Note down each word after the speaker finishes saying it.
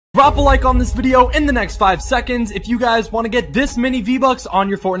drop a like on this video in the next 5 seconds if you guys want to get this many V-Bucks on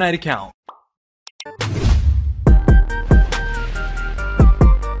your Fortnite account.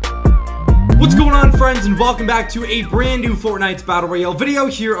 What's going on, friends, and welcome back to a brand new Fortnite Battle Royale video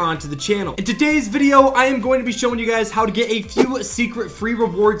here onto the channel. In today's video, I am going to be showing you guys how to get a few secret free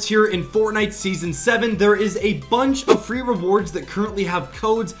rewards here in Fortnite Season 7. There is a bunch of free rewards that currently have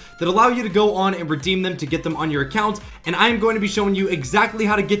codes that allow you to go on and redeem them to get them on your account, and I am going to be showing you exactly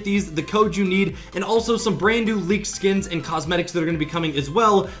how to get these, the codes you need, and also some brand new leaked skins and cosmetics that are going to be coming as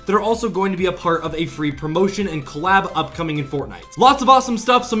well that are also going to be a part of a free promotion and collab upcoming in Fortnite. Lots of awesome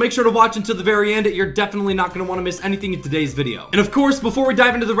stuff, so make sure to watch until the very end. You're definitely not going to want to miss anything in today's video. And of course, before we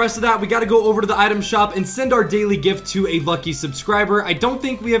dive into the rest of that, we got to go over to the item shop and send our daily gift to a lucky subscriber. I don't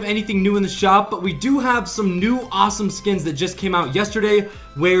think we have anything new in the shop, but we do have some new awesome skins that just came out yesterday,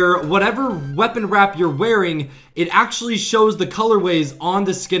 where whatever weapon wrap you're wearing, it actually shows the colorways on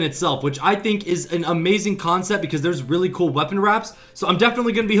the skin itself, which I think is an amazing concept because there's really cool weapon wraps. So I'm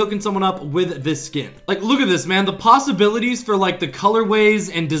definitely going to be hooking someone up with this skin. Like, look at this, man. The possibilities for like the colorways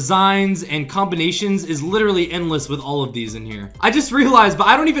and designs and combinations is literally endless with all of these in here. I just realized, but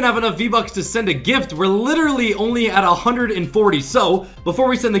I don't even have enough V-Bucks to send a gift. We're literally only at 140. So before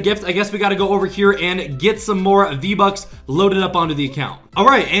we send the gift, I guess we got to go over here and get some more V-Bucks loaded up onto the account. All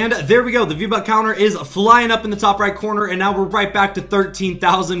right, and there we go. The V-Buck counter is flying up in the top right corner, and now we're right back to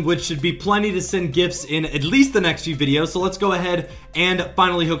 13,000, which should be plenty to send gifts in at least the next few videos. So let's go ahead and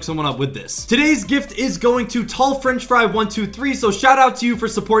finally hook someone up with this. Today's gift is going to Tall French Fry 123. So shout out to you for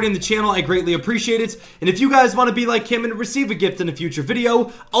supporting the channel. I greatly appreciate it. And if you guys want to be like him and receive a gift in a future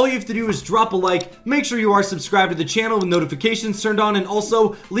video, all you have to do is drop a like, make sure you are subscribed to the channel with notifications turned on, and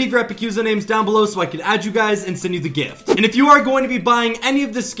also leave your epic usernames down below so I can add you guys and send you the gift. And if you are going to be buying any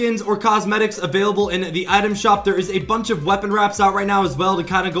of the skins or cosmetics available in the item shop, there is a bunch of weapon wraps out right now as well to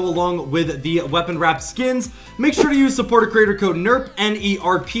kind of go along with the weapon wrap skins. Make sure to use supporter creator code NERP,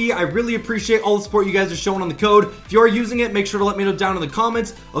 N-E-R-P. I really appreciate all the support you guys are showing on the code. If you are using it, make sure to let me know down in the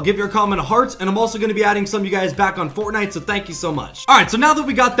comments. I'll give your comment a heart, and I'm also going to be adding some of you guys back on Fortnite, so thank you so much. All right, so now that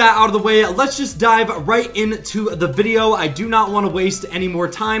we got that out of the way, let's just dive right into the video. I do not want to waste any more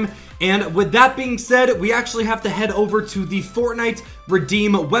time. And with that being said, we actually have to head over to the Fortnite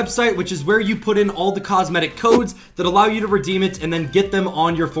Redeem website, which is where you put in all the cosmetic codes that allow you to redeem it and then get them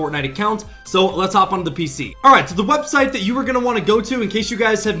on your Fortnite account. So let's hop onto the PC. All right, so the website that you are going to want to go to in case you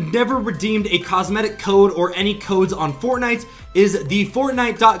guys have never redeemed a cosmetic code or any codes on Fortnite is the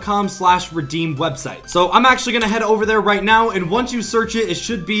Fortnite.com/redeem website. So I'm actually going to head over there right now, and once you search it, it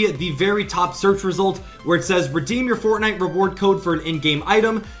should be the very top search result where it says redeem your Fortnite reward code for an in-game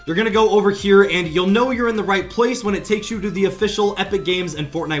item. You're going to go over here and you'll know you're in the right place when it takes you to the official Epic Games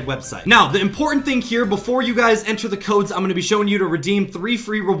and Fortnite website. Now, the important thing here before you guys enter the codes I'm going to be showing you to redeem 3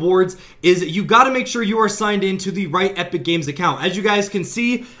 free rewards is you got to make sure you are signed into the right Epic Games account. As you guys can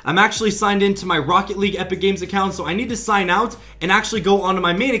see, I'm actually signed into my Rocket League Epic Games account, so I need to sign out and actually go onto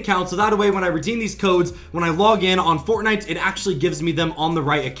my main account, so that way when I redeem these codes, when I log in on Fortnite, it actually gives me them on the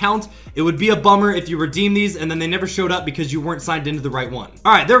right account. It would be a bummer if you redeem these and then they never showed up because you weren't signed into the right one.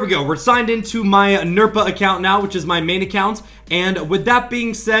 All right, there we go. We're signed into my Nerpah account now, which is my main account. And with that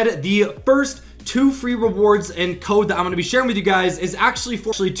being said, the first 2 free rewards and code that I'm going to be sharing with you guys is actually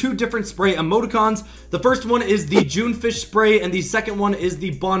for 2 different spray emoticons. The first one is the Junefish spray, and the second one is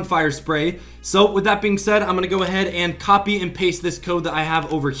the Bonfire spray. So with that being said, I'm going to go ahead and copy and paste this code that I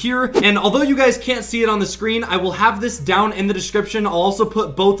have over here. And although you guys can't see it on the screen, I will have this down in the description. I'll also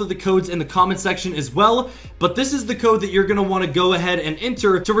put both of the codes in the comment section as well. But this is the code that you're going to want to go ahead and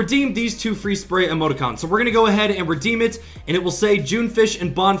enter to redeem these 2 free spray emoticons. So we're going to go ahead and redeem it, and it will say Junefish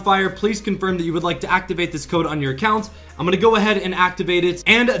and Bonfire. Please confirm that you would like to activate this code on your account. I'm going to go ahead and activate it,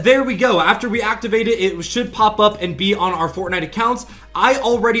 and there we go. After we activate it, it should pop up and be on our Fortnite accounts. I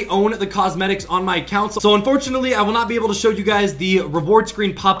already own the cosmetics on my account, so unfortunately I will not be able to show you guys the reward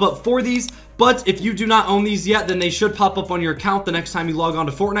screen pop up for these. But if you do not own these yet, then they should pop up on your account the next time you log on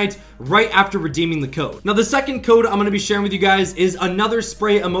to Fortnite right after redeeming the code. Now, the second code I'm going to be sharing with you guys is another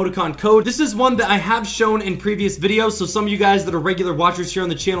spray emoticon code. This is one that I have shown in previous videos, so some of you guys that are regular watchers here on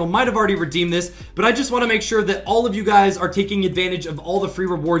the channel might have already redeemed this, but I just want to make sure that all of you guys are taking advantage of all the free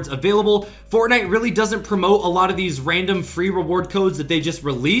rewards available. Fortnite really doesn't promote a lot of these random free reward codes that they just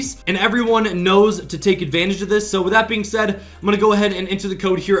release, and everyone knows to take advantage of this. So with that being said, I'm going to go ahead and enter the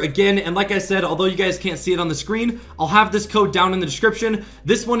code here again, and like I said, said, although you guys can't see it on the screen, I'll have this code down in the description.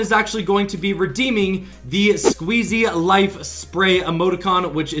 This one is actually going to be redeeming the Squeezy Life Spray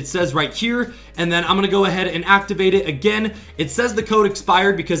emoticon, which it says right here. And then I'm going to go ahead and activate it again. It says the code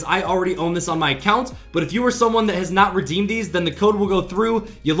expired because I already own this on my account. But if you are someone that has not redeemed these, then the code will go through.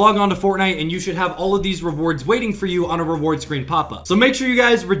 You log on to Fortnite and you should have all of these rewards waiting for you on a reward screen pop-up. So make sure you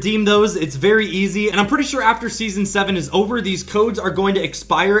guys redeem those. It's very easy. And I'm pretty sure after Season 7 is over, these codes are going to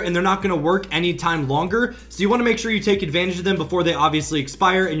expire and they're not going to work anytime longer. So you want to make sure you take advantage of them before they obviously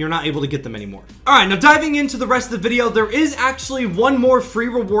expire and you're not able to get them anymore. All right, now diving into the rest of the video, there is actually one more free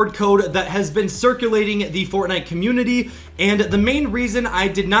reward code that has been circulating the Fortnite community, and the main reason I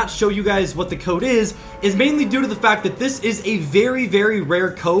did not show you guys what the code is mainly due to the fact that this is a very, very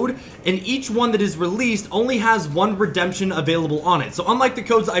rare code, and each one that is released only has one redemption available on it. So unlike the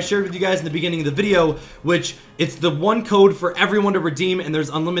codes I shared with you guys in the beginning of the video, which it's the one code for everyone to redeem and there's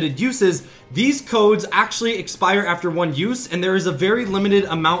unlimited uses, these codes actually expire after one use, and there is a very limited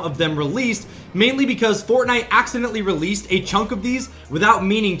amount of them released, mainly because Fortnite accidentally released a chunk of these without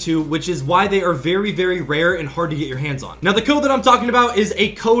meaning to, which is why they are very, very rare and hard to get your hands on. Now, the code that I'm talking about is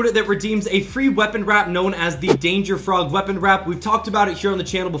a code that redeems a free weapon wrap known as the Danger Frog weapon wrap. We've talked about it here on the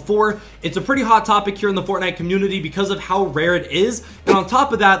channel before. It's a pretty hot topic here in the Fortnite community because of how rare it is. And on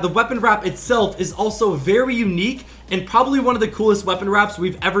top of that, the weapon wrap itself is also very unique and probably one of the coolest weapon wraps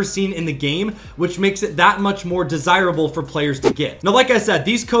we've ever seen in the game, which makes it that much more desirable for players to get. Now, like I said,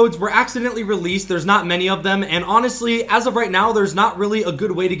 these codes were accidentally released. There's not many of them, and honestly, as of right now, there's not really a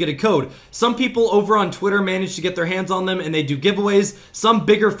good way to get a code. Some people over on Twitter managed to get their hands on them, and they do giveaways. Some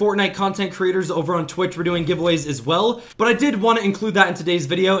bigger Fortnite content creators over on Twitch were doing giveaways as well, but I did want to include that in today's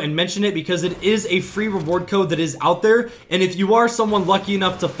video and mention it because it is a free reward code that is out there, and if you are someone lucky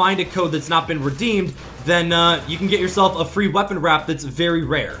enough to find a code that's not been redeemed, then you can get yourself a free weapon wrap that's very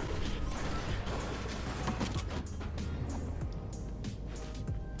rare.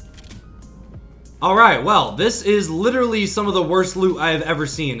 Alright, well, this is literally some of the worst loot I have ever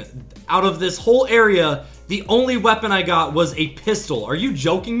seen. Out of this whole area, the only weapon I got was a pistol. Are you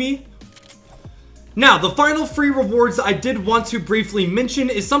joking me? Now, the final free rewards I did want to briefly mention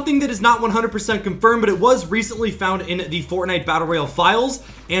is something that is not 100% confirmed, but it was recently found in the Fortnite Battle Royale files,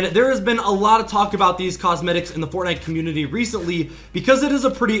 and there has been a lot of talk about these cosmetics in the Fortnite community recently because it is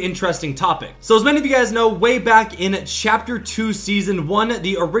a pretty interesting topic. So as many of you guys know, way back in Chapter 2 Season 1,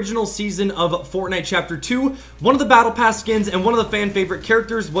 the original season of Fortnite Chapter 2, one of the Battle Pass skins and one of the fan favorite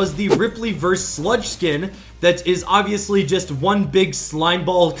characters was the Ripley vs. Sludge skin. That is obviously just one big slime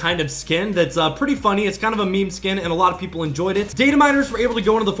ball kind of skin that's pretty funny. It's kind of a meme skin and a lot of people enjoyed it. Data miners were able to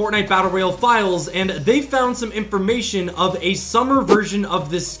go into the Fortnite Battle Royale files and they found some information of a summer version of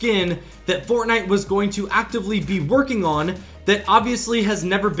this skin that Fortnite was going to actively be working on that obviously has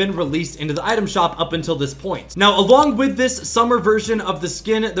never been released into the item shop up until this point. Now, along with this summer version of the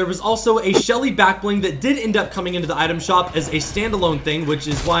skin, there was also a Shelly backbling that did end up coming into the item shop as a standalone thing, which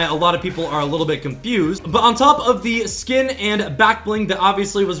is why a lot of people are a little bit confused. But on top of the skin and backbling that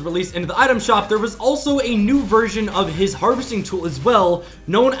obviously was released into the item shop, there was also a new version of his harvesting tool as well,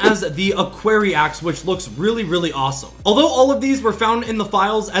 known as the Aquari Axe, which looks really, really awesome. Although all of these were found in the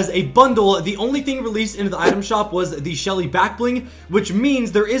files as a bundle, the only thing released into the item shop was the Shelly backbling, which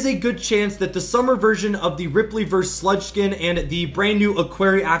means there is a good chance that the summer version of the Ripley vs. Sludge skin and the brand new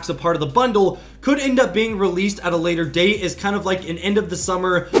Aquari Axe, a part of the bundle, could end up being released at a later date as kind of like an end of the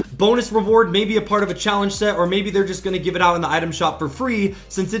summer bonus reward, maybe a part of a challenge set, or maybe they're just going to give it out in the item shop for free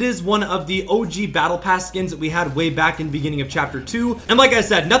since it is one of the OG Battle Pass skins that we had way back in the beginning of Chapter 2. And like I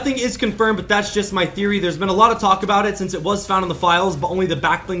said, nothing is confirmed, but that's just my theory. There's been a lot of talk about it since it was found in the files, but only the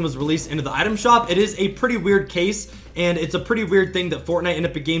backbling was released into the item shop. It is a pretty weird case, and it's a pretty weird thing that Fortnite and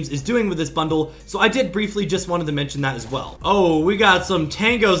Epic Games is doing with this bundle, so I did briefly just wanted to mention that as well. Oh, we got some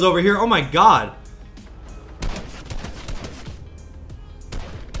tangos over here. Oh my god.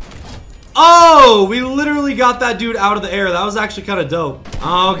 Oh, we literally got that dude out of the air. That was actually kind of dope.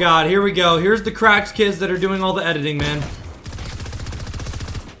 Oh god, here we go. Here's the cracked kids that are doing all the editing, man.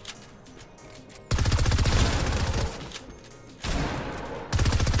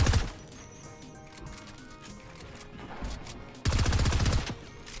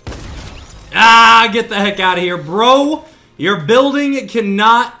 Ah, get the heck out of here, bro. Your building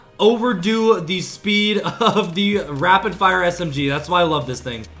cannot overdo the speed of the rapid fire SMG. That's why I love this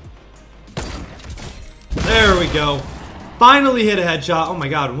thing. There we go. Finally hit a headshot. Oh my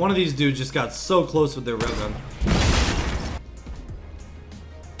god, one of these dudes just got so close with their railgun.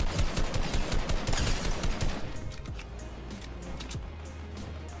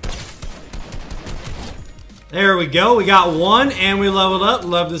 There we go. We got one and we leveled up.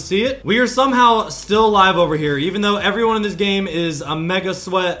 Love to see it. We are somehow still alive over here, even though everyone in this game is a mega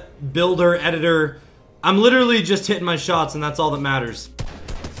sweat builder, editor. I'm literally just hitting my shots and that's all that matters.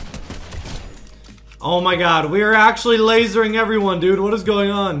 Oh my god, we are actually lasering everyone, dude. What is going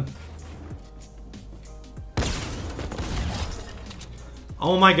on?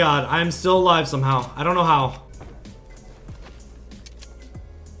 Oh my god, I'm still alive somehow. I don't know how.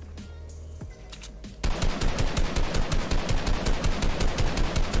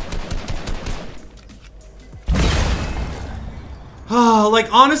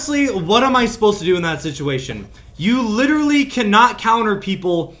 Like, honestly, what am I supposed to do in that situation? You literally cannot counter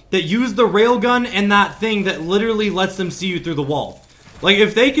people that use the railgun and that thing that literally lets them see you through the wall. Like,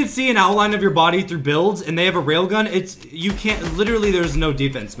 if they could see an outline of your body through builds and they have a railgun, you can't, literally there's no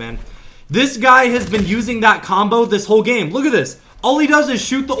defense, man. This guy has been using that combo this whole game. Look at this. All he does is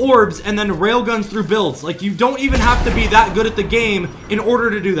shoot the orbs and then railguns through builds. Like, you don't even have to be that good at the game in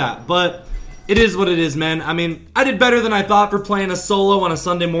order to do that. But it is what it is, man. I mean, I did better than I thought for playing a solo on a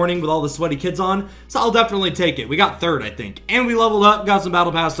Sunday morning with all the sweaty kids on, so I'll definitely take it. We got third, I think, and we leveled up, got some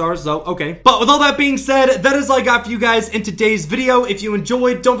battle pass stars, so okay. But with all that being said, that is all I got for you guys in today's video. If you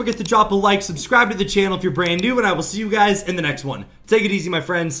enjoyed, don't forget to drop a like, subscribe to the channel if you're brand new, and I will see you guys in the next one. Take it easy, my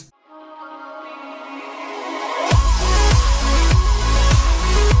friends.